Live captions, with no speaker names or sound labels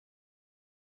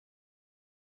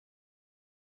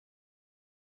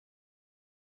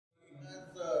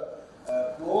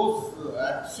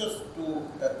access to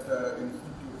that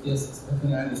institute. Yes,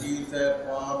 definitely. And he is a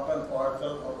part and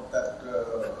parcel of that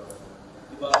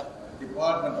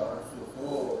department also. So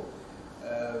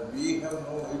we have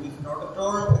no, it is not at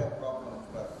all a problem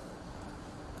for us.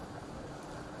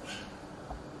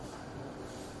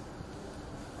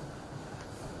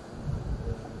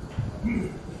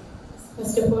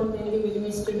 First of all, thank you very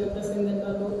much to Dr. Sundar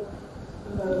Babu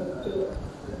to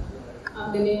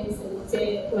organize such a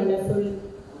wonderful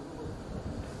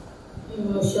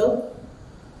workshop.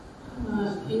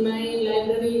 In my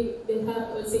library, they have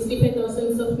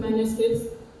 65,000 of manuscripts,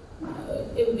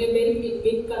 a very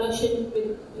big collection with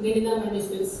Ganitha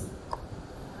manuscripts.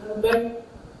 But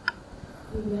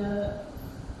the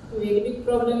very big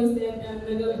problem is that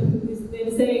there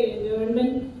is a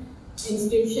government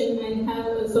institution and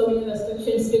have so many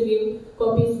restrictions to give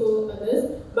copies for others.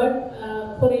 But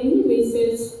for any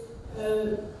research,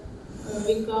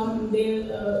 we come there,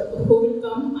 who will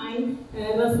come and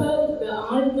refer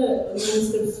all the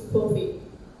manuscripts for free.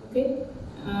 Okay,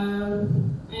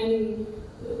 and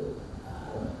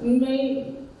in my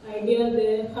idea,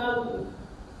 they have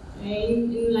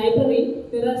in library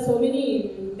there are so many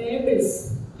tables.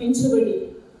 Enchubadi,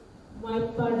 white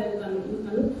part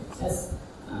yes.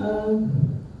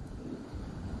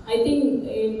 I think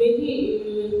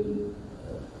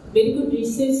very good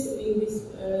research in this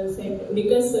sector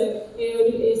because a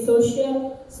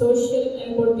social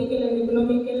and political and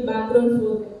economical background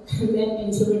for that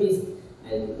Enchubadis.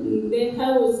 They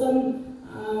have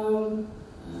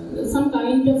some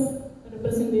kind of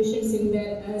representations in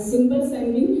their symbols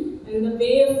and in the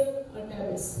way of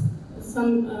tablets.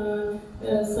 Some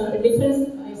difference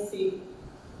I see.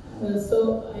 So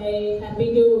I am happy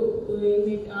to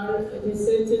invite our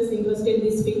researchers interested in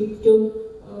this field to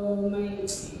my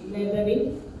library.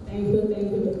 Thank you very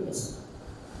much.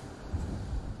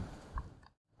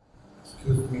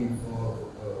 Excuse me for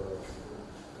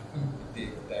the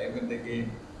time and again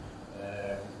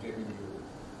disturbing you.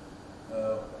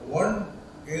 One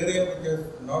area which has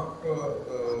not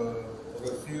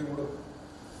received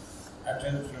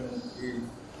attention is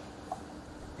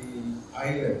the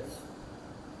islands.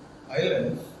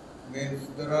 Islands means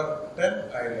there are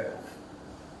 10 islands,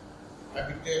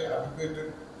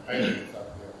 habitated islands are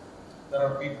there. There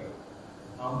are people,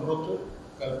 Andhrotu,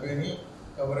 Kalpeni,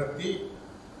 Kavaratti,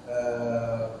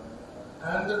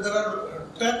 and there are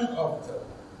 10 of them.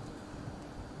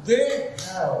 They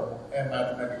have a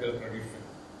mathematical tradition.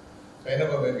 I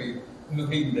never may be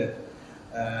looking that.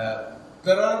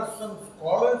 There are some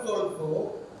scholars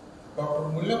also. Dr.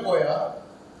 Mullapoya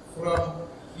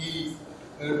he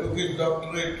took his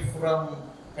doctorate from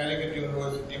Calicut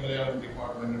University Malayalam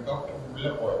Department, Dr.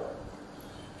 Mullapoya.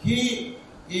 He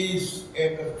is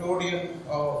a custodian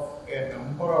of a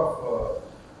number of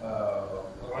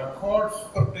records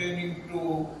pertaining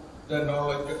to the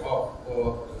knowledge of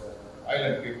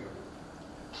island people.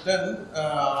 Then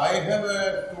I have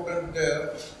a student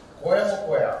there,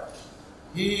 Koya.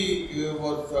 He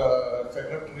was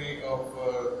secretary of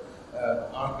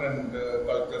Art and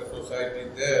Culture Society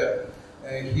there.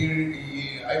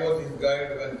 I was his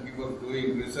guide when he was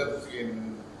doing research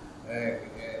in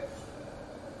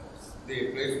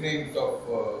the place names of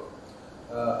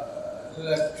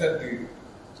Lakshadweep.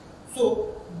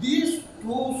 So these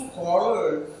two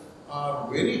scholars are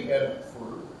very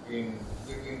helpful in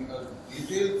giving us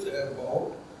details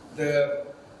about their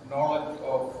knowledge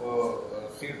of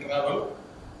sea travel,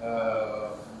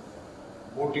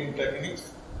 boating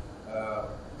techniques,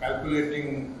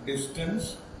 calculating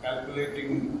distance,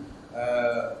 calculating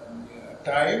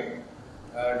time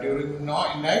during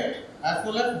night as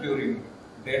well as during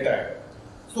daytime.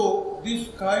 So these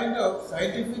kind of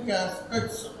scientific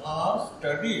aspects are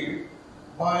studied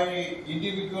by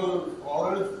individual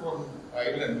scholars from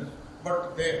islands,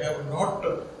 but they have not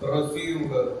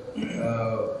received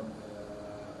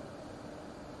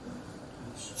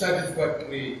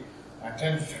satisfactory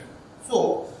attention.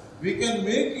 So we can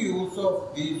make use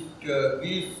of these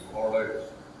scholars.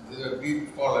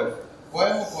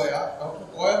 Koya, Dr.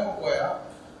 Koya,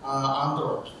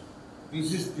 Andhrot.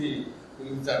 This is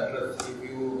his address. If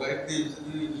you write this,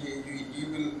 you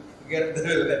will get the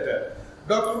letter.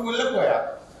 Dr.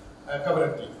 Mullapoya,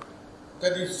 Kavaratti.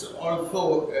 That is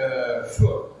also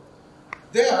sure.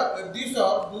 These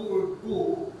are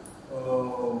two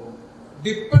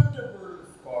dependable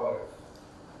scholars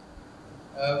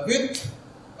with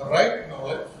right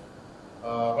knowledge,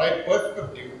 right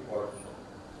perspective also.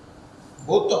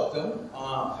 Both of them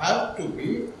have to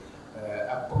be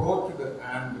approached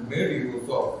and made use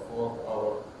of for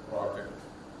our project.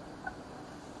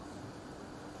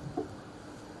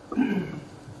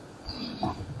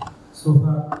 So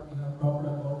far,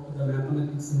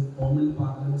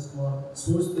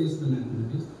 source-based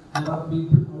mathematics. There are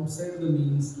people outside the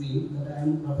mainstream, that I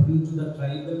am referring to the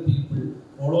tribal people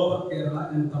all over Kerala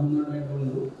and Tamil Nadu, I don't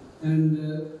know. And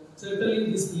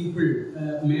certainly these people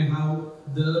may have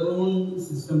their own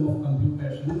system of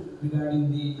computation regarding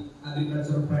the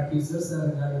agricultural practices,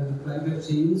 regarding the climate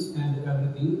change and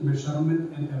everything, measurement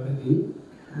and everything.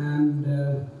 And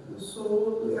so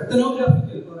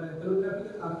ethnographical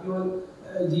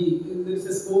archaeology, there is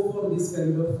a scope for this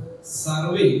kind of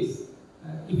surveys.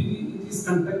 If it is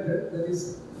conducted, that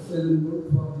is very good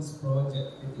for this project,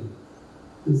 I think.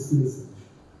 This is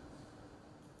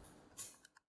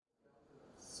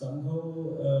somehow,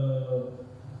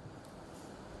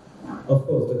 of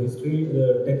course, the history,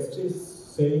 the text is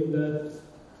saying that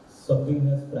something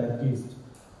has practiced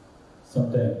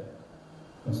sometime,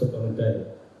 once upon a time,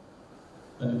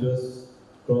 and it was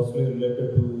closely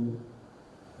related to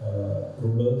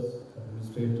rulers,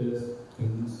 administrators,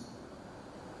 kings.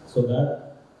 So that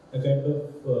a kind of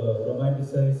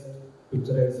romanticized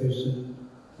picturization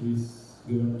is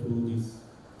given through these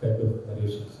kind of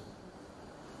narrations.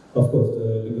 Of course,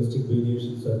 the linguistic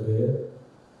variations are there,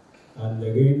 and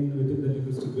again within the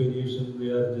linguistic variation, we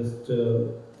are just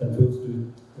confused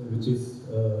with which is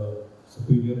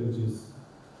superior, which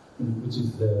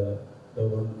is the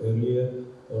one earlier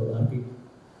or archaic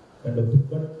kind of thing.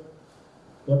 But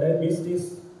what I missed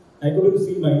is I couldn't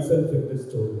see myself in the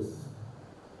stories.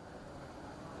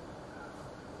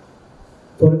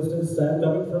 For instance, I am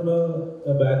coming from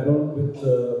a background with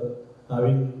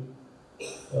having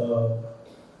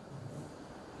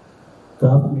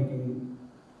craft making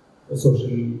a social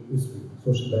history,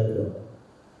 social background,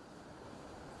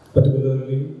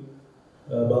 particularly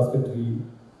basketry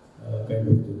kind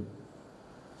of thing.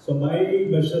 So my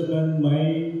measurement,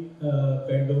 my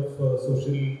kind of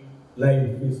social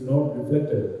life is not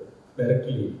reflected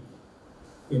directly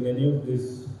in any of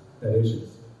these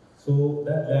narrations. So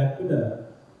that lacuna,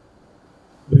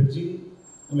 bridging,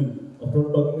 I mean, after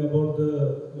talking about the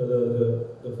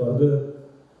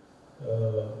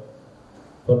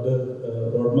further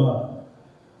roadmap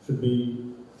should be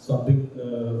something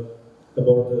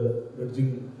about the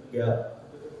bridging gap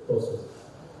process.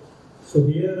 So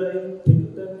here I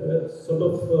think that sort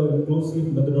of inclusive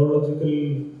methodological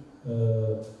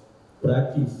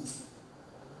practice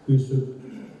we should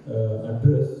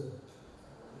address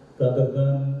rather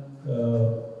than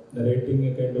narrating a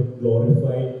kind of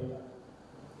glorified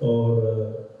or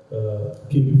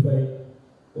purified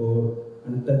or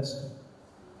untouched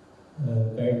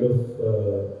kind of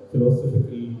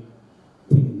philosophical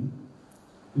thing.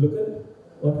 Look at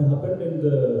what happened in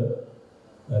the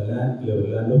land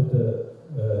of the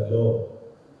law.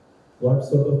 What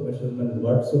sort of measurement,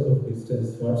 what sort of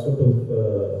distance, what sort of,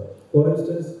 for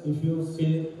instance, if you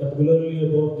say particularly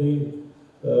about the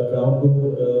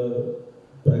Travancore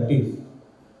practice,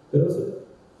 there was a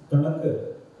Kanaka,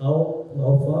 how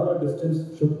far a distance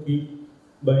should keep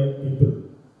by people.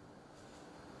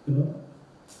 You know,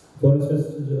 for instance,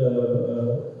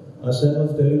 Ashan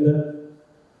was telling that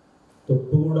so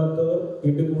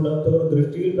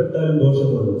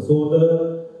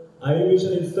the eye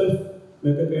vision itself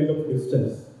make a kind of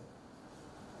distance.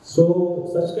 So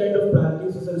such kind of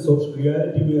practices and social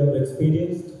reality we have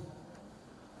experienced.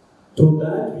 Through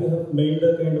that we have made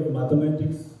a kind of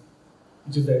mathematics,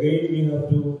 which is again we have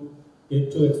to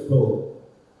yet to explore.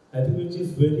 I think which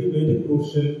is very, very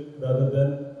crucial rather than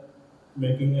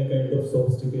making a kind of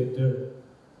sophisticated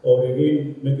or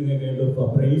again making a kind of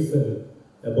appraisal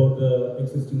about the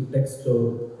existing text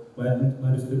or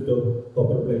manuscript or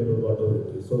copper plate or whatever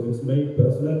it is. So it's my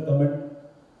personal comment,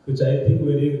 which I think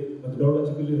very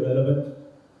methodologically relevant.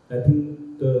 I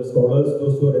think the scholars,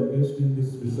 those who are engaged in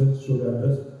this research, should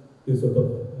address this sort of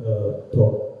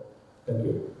thought. Thank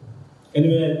you.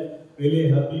 Anyway, I'm really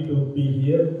happy to be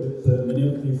here with many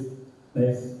of these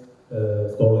nice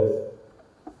scholars.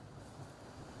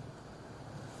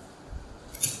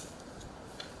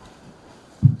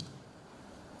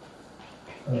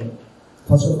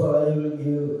 First of all, I will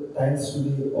give thanks to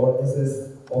the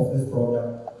organizers of this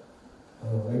program.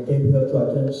 I came here to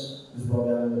attend this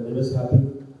program and I was happy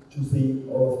to see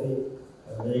all of the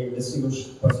very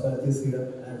distinguished personalities here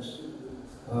and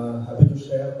happy to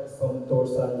share some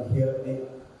thoughts and hear the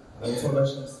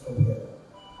information from here.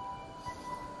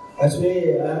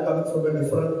 Actually, I am coming from a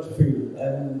different field. I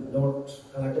am not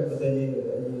connected with any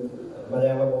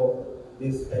Malayalam or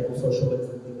this type of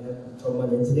sociology thing. I am from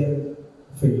an engineering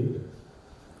field.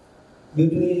 Due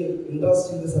to the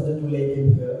interest in the subject only I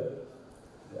came here.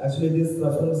 Actually, this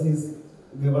reference is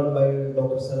given by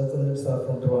Dr. Sarath sir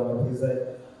from Trivandrum. He is a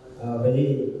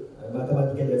very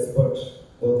mathematical expert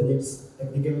both in its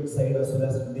technical side as well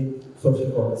as in the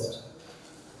social context.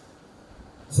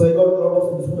 So I got a lot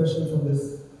of information from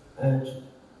this, and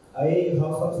I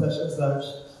have some sessions that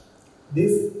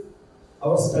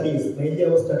our studies, mainly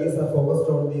our studies are focused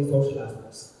on the social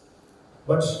aspects.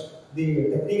 But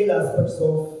the technical aspects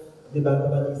of the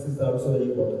mathematics is also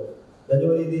very important. Then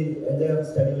only the entire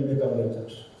study will be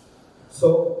completed.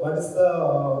 So what is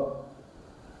the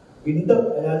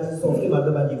in-depth analysis of the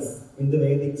mathematics in the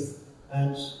Vedics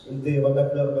and in the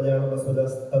vernacular Malayalam as well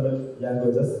as Tamil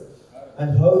languages,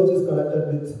 and how it is connected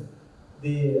with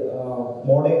the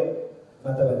modern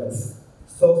mathematics.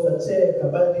 So such a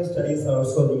comparative studies are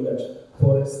also needed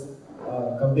for its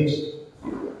completion.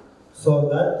 So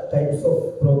that types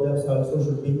of programs also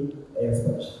should be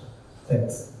expert.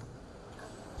 Thanks.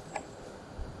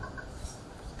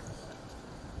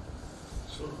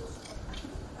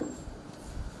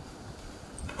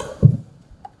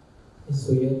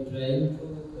 So we are trying to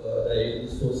write the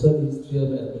social history of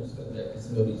mathematical practice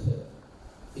in Odisha.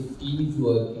 A team is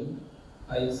working,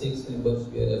 5-6 members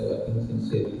we are working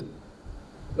sincerely.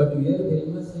 But we are very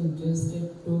much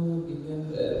interested to give an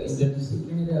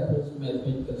interdisciplinary approach to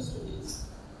mathematical studies.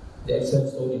 That's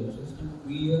also interesting.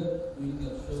 We are doing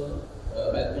also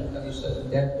mathematical research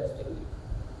in that perspective.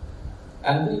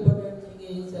 And the important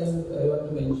thing is, I want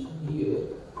to mention here,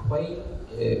 while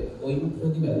going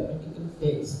through the mathematical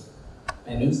text,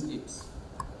 manuscripts,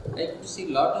 I could see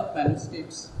a lot of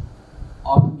manuscripts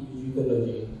on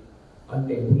musicology, on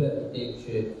tabular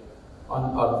architecture,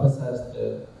 on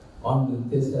Arthashastra, on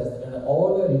Nrityashastra, and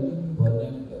all are written in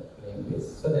vernacular language.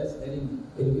 So that's very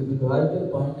vital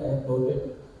point I have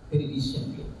noted very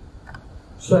recently.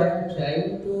 So I am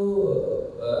trying to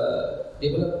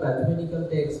develop mathematical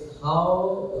texts,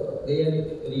 how they are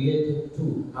related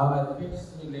to, how mathematics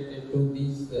is related to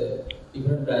these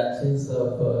different branches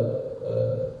of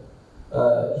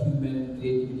human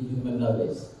creativity, human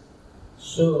knowledge.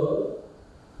 So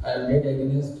I am dead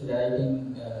against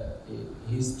writing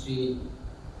history,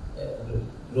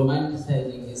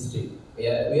 romanticizing history. We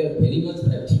are very much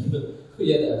practical.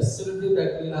 We are absolutely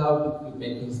practical how to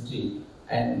make history,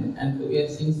 and we are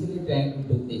sincerely trying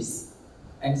to do this.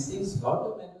 And since lot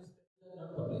of manuscripts are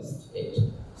not published yet,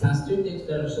 Sanskrit texts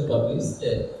are also published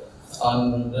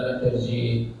on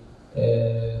dramaturgy,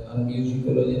 on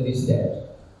musicology, and this that.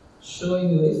 So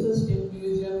in Orissa State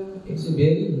Museum, it's a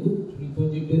very good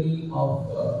repository of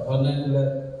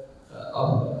vernacular,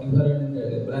 of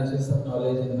different branches of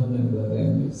knowledge in vernacular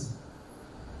language.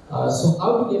 So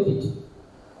how to get it?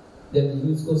 That is a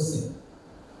huge question.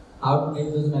 How to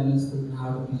get those manuscripts,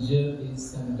 how to preserve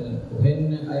this, and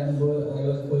when I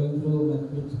was going through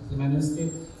the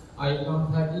manuscript, I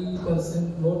found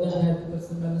 30%, more than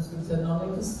 30% manuscripts are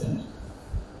non-existent.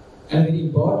 And very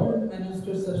important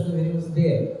manuscripts are very much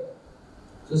there.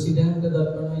 So Siddhanta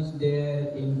Darpana is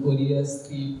there in Oriya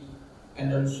script,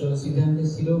 and also Siddhanta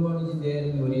Shiromani is there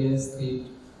in Oriya script,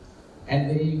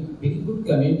 and very good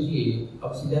commentary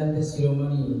of Siddhanta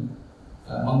Shiromani,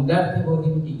 Mandartha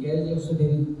Bodhini Tika is also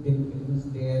very much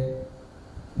there,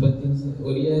 but in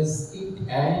Oriya script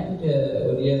and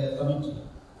Oriya commentary.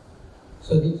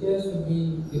 So these should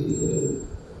be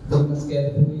very much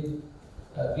carefully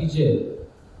preserved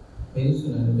very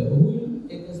soon, and who will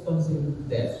take responsibility for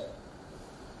that?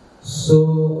 So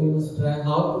we must try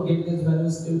how to get these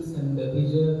manuscripts and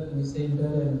preserve in the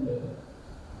center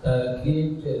and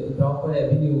create the proper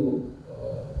avenue,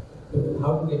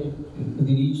 how to get it to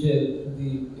the reacher, to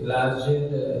the larger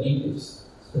readers.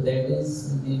 So that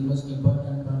is the most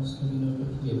important points to be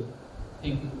noted here.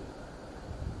 Thank you.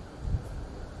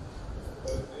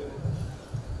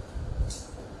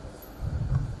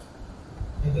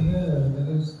 I think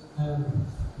there is a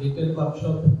detailed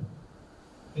workshop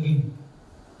again.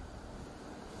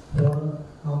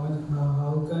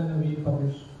 How can we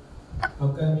publish? How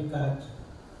can we collect?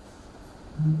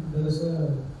 There is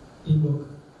a teamwork,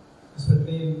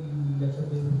 especially in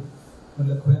Lakshadweep or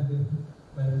Lakshadweep,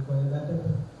 by that.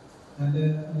 And we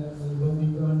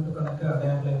want to connect our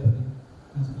Adaya library,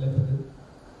 and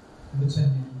the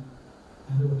Chennai,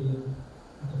 and Odia.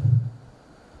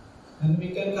 And we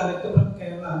can connect from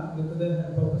Kerala with the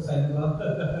help of Sainaba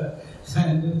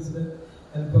and with the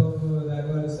help of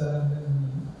Raghavar sir and me.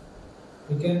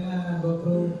 We can go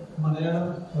through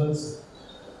Malayalam words,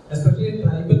 especially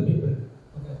tribal people.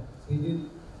 Okay, so we did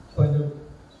find out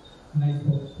nice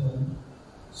books for them.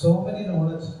 So many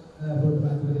knowledge about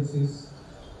mathematics is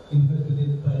inherited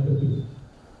in tribal people.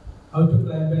 How to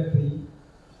climb a tree,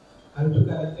 how to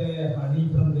collect a honey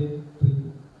from the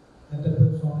tree, that type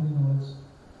of so many knowledge.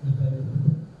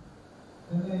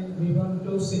 And we want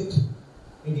to sit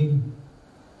again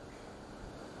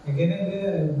again and again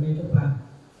I make a plan.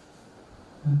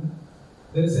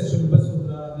 There is a Shilpa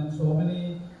Sutra, and so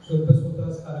many Shilpa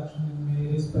Sutras collection in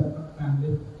Mary's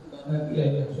family.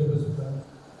 Shilpa Sutra.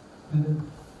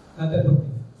 And other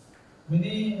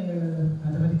many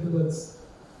mathematical works,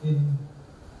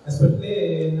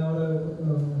 especially in our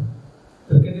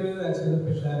cricket actually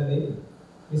speciality,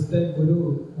 is the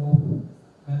Guru of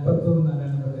Manpatur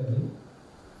Narayana Patel.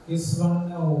 Is one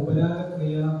Uparaga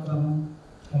Kriya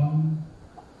from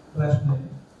rational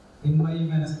in my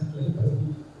manuscript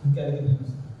in Calcutta.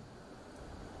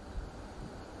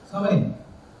 So many.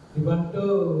 We want to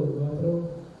go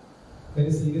through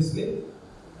very seriously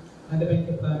and make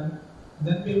a plan.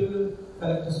 Then we will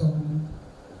collect so many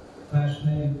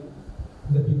rational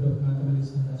in the field of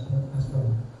mathematics and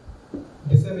astronomy.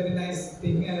 It is a very nice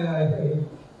thing. I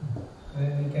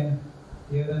can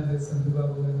hear and listen to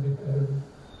Babu and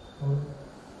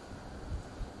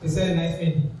it's a nice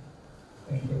meeting.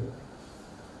 Thank you.